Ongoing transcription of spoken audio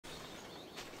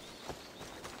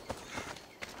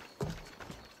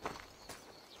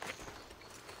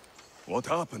What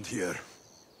happened here?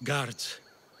 Guards.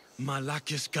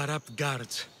 Malakis got up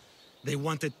guards. They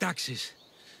wanted taxes.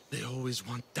 They always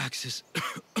want taxes.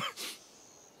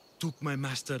 Took my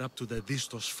master up to the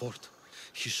Vistos fort.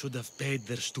 He should have paid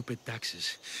their stupid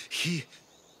taxes. He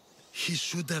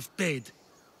should have paid.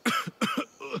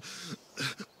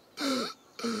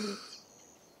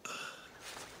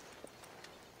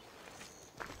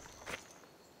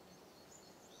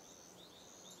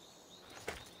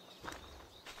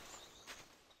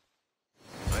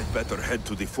 I'd better head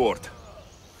to the fort.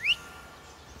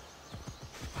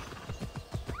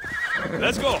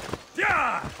 Let's go!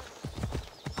 Yeah!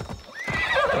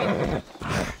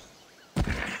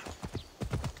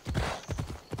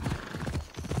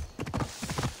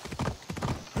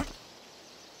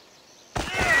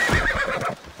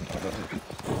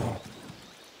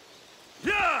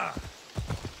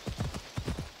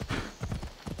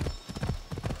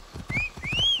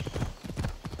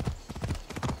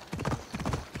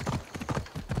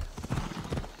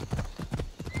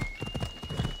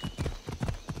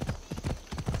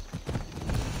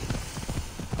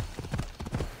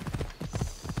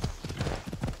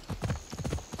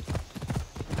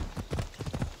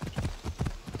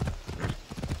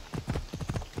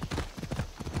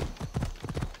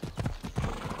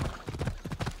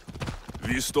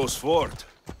 Vistos fort.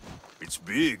 It's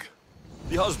big.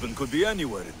 The husband could be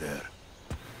anywhere in there.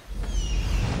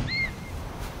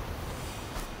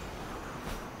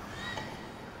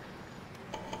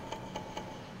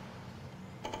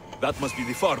 That must be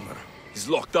the farmer. He's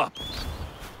locked up.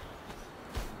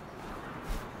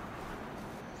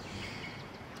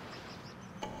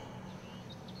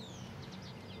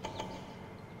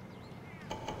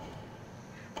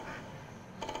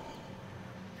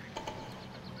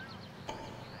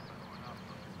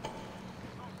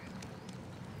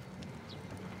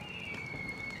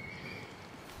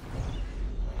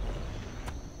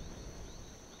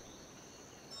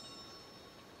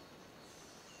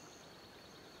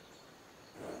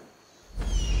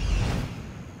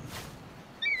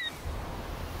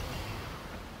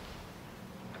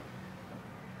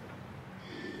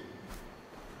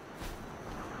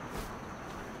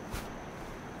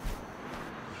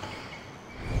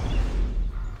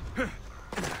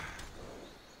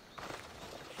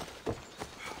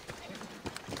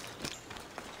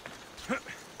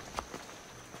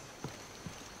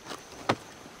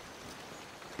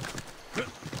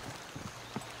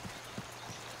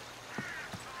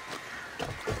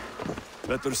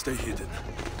 Better stay hidden.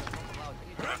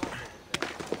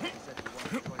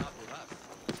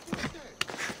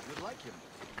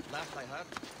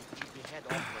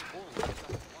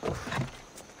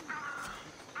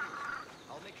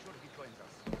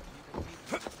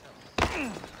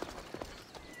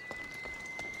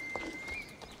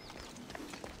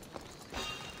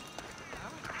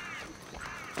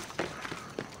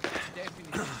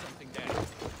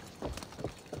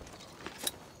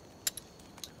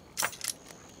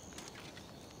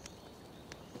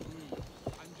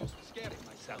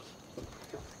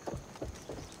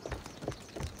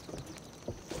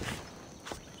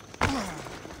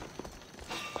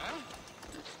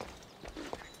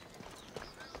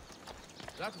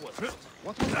 That was it.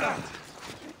 What was that?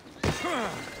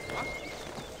 What?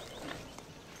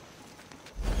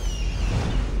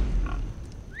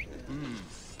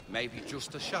 Maybe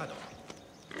just a shadow.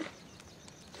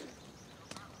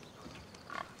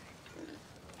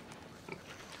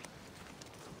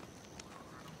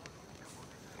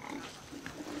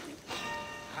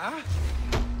 Huh?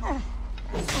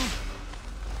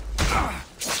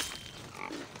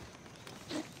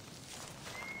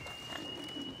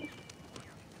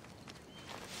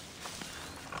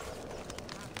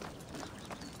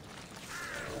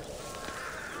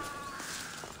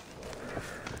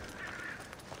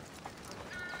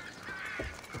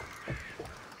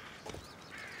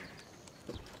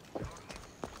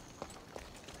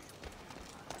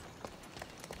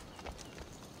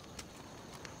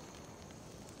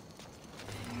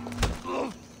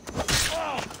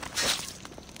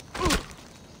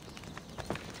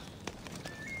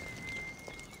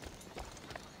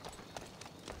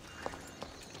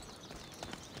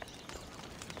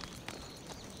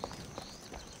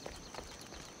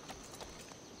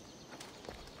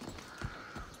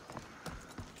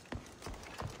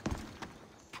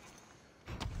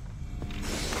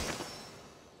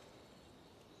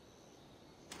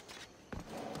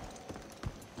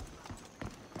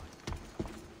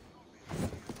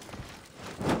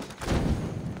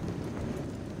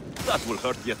 That will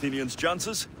hurt the Athenians'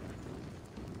 chances.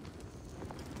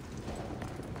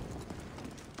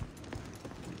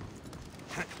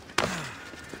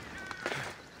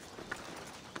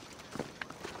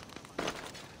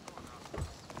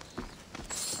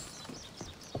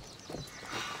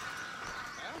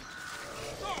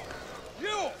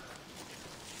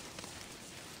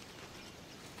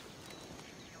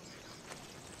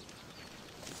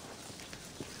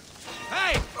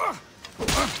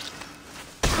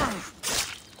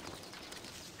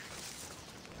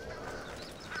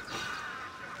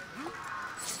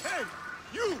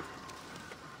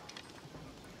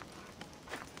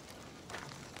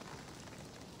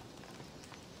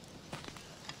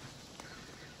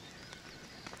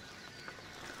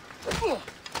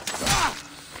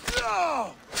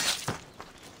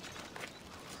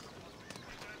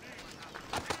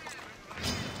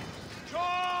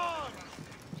 John!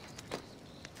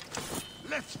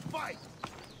 Let's fight!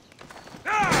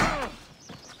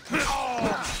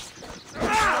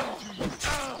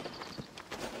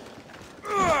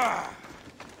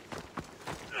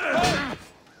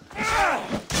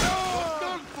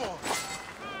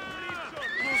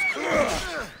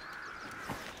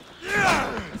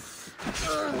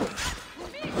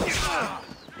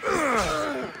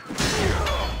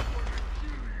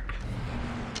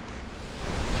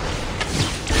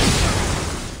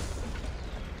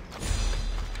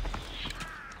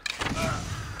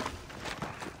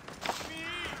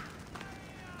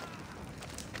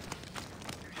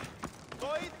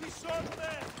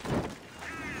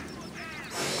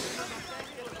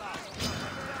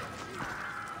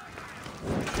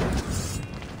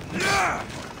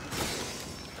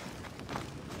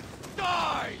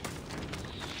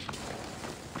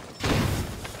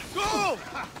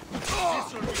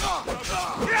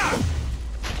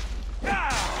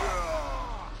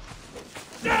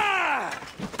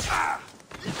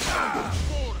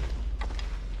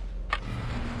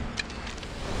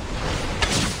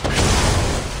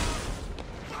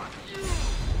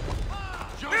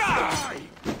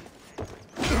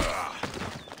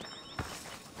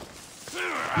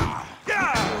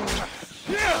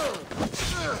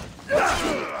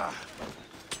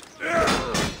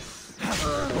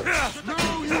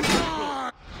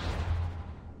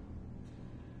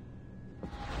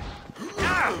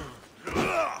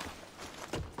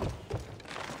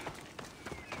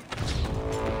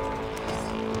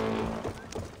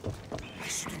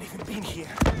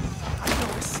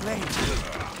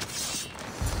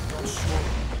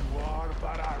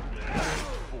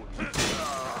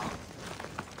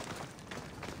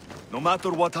 No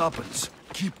matter what happens,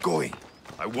 keep going.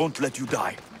 I won't let you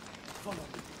die. Follow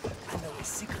me. I know a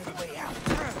secret way out.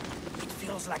 It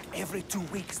feels like every 2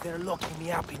 weeks they're locking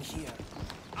me up in here.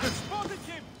 I spotted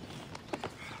him!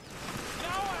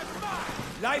 Now I'm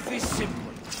mine! Life is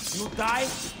simple. You die,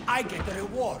 I get the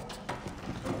reward.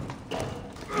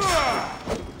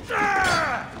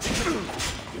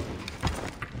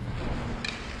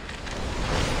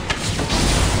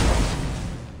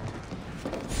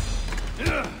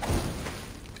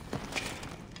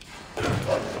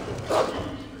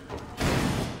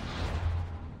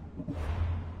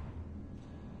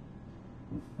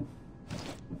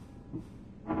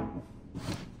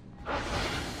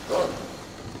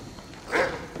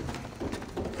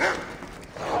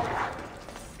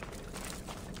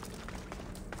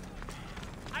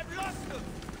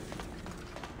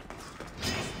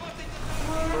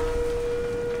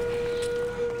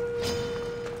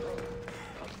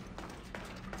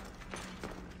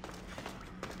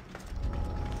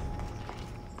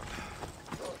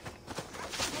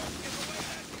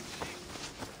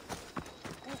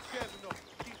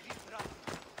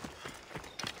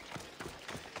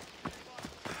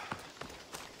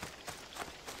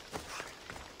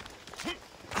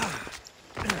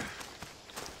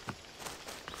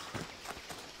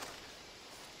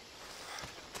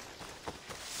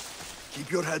 Keep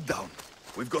your head down.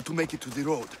 We've got to make it to the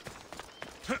road.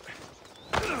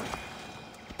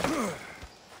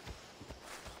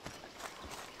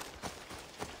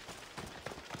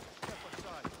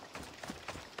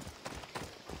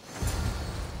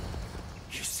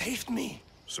 You saved me.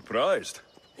 Surprised?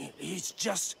 It's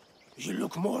just... you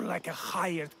look more like a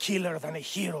hired killer than a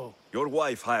hero. Your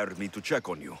wife hired me to check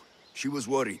on you. She was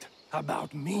worried.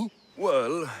 About me?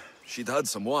 Well, she'd had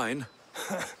some wine.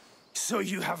 So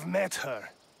you have met her.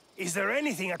 Is there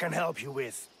anything I can help you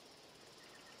with?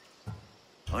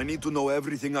 I need to know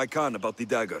everything I can about the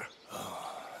dagger.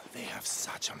 They have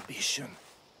such ambition.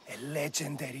 A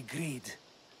legendary greed.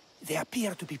 They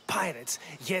appear to be pirates,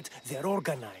 yet they're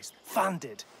organized,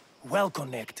 funded,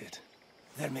 well-connected.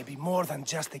 There may be more than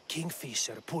just a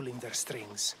kingfisher pulling their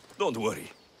strings. Don't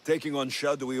worry. Taking on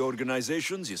shadowy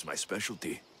organizations is my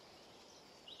specialty.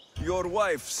 Your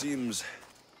wife seems...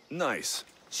 nice.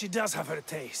 She does have her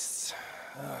tastes.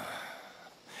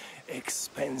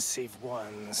 Expensive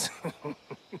ones.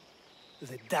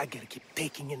 The dagger keep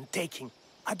taking and taking.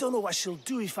 I don't know what she'll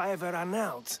do if I ever run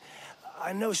out.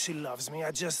 I know she loves me,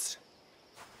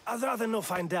 I'd rather not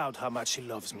find out how much she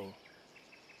loves me.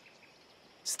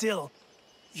 Still,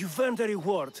 you've earned a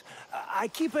reward. I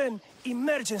keep an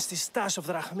emergency stash of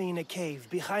drachmae in a cave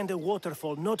behind a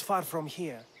waterfall not far from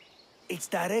here. It's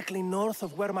directly north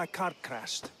of where my cart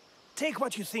crashed. Take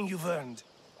what you think you've earned.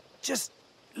 Just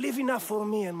leave enough for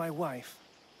me and my wife.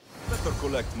 Better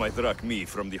collect my drachmae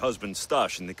from the husband's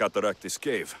stash in the Cataractis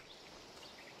cave.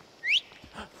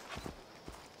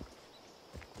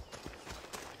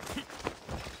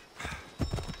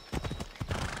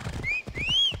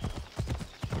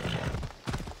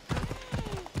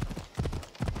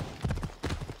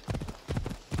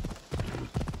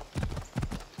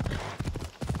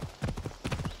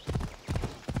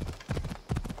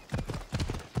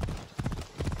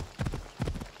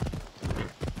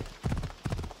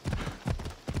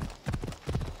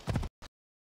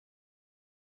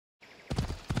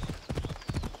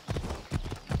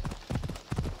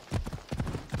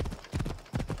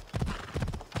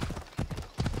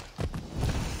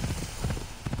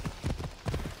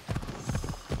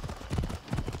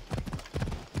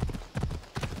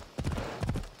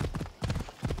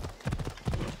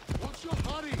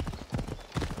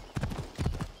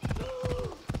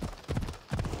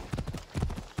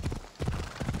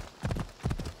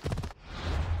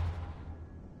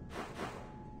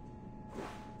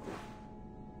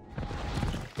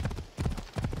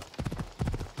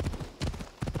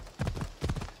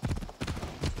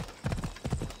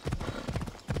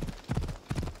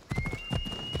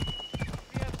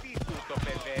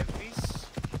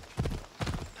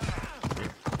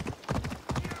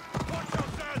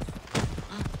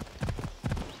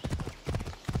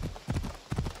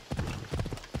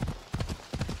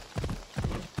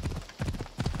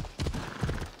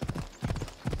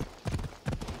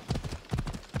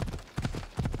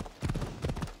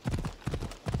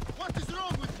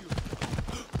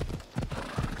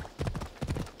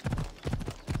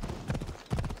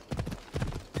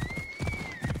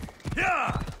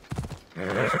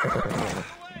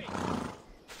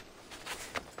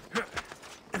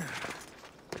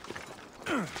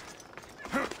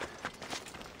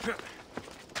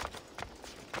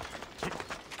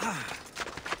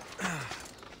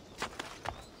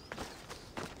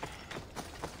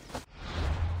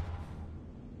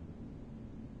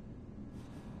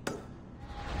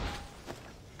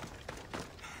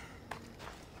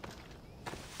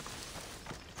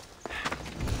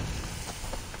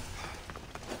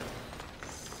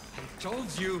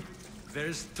 Told you,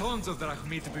 there's tons of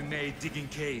drachmi to be made digging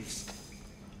caves.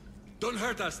 Don't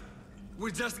hurt us.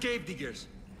 We're just cave diggers.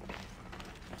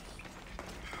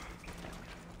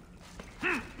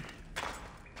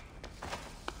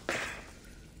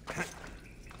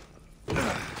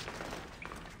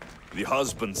 The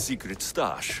husband's secret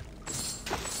stash.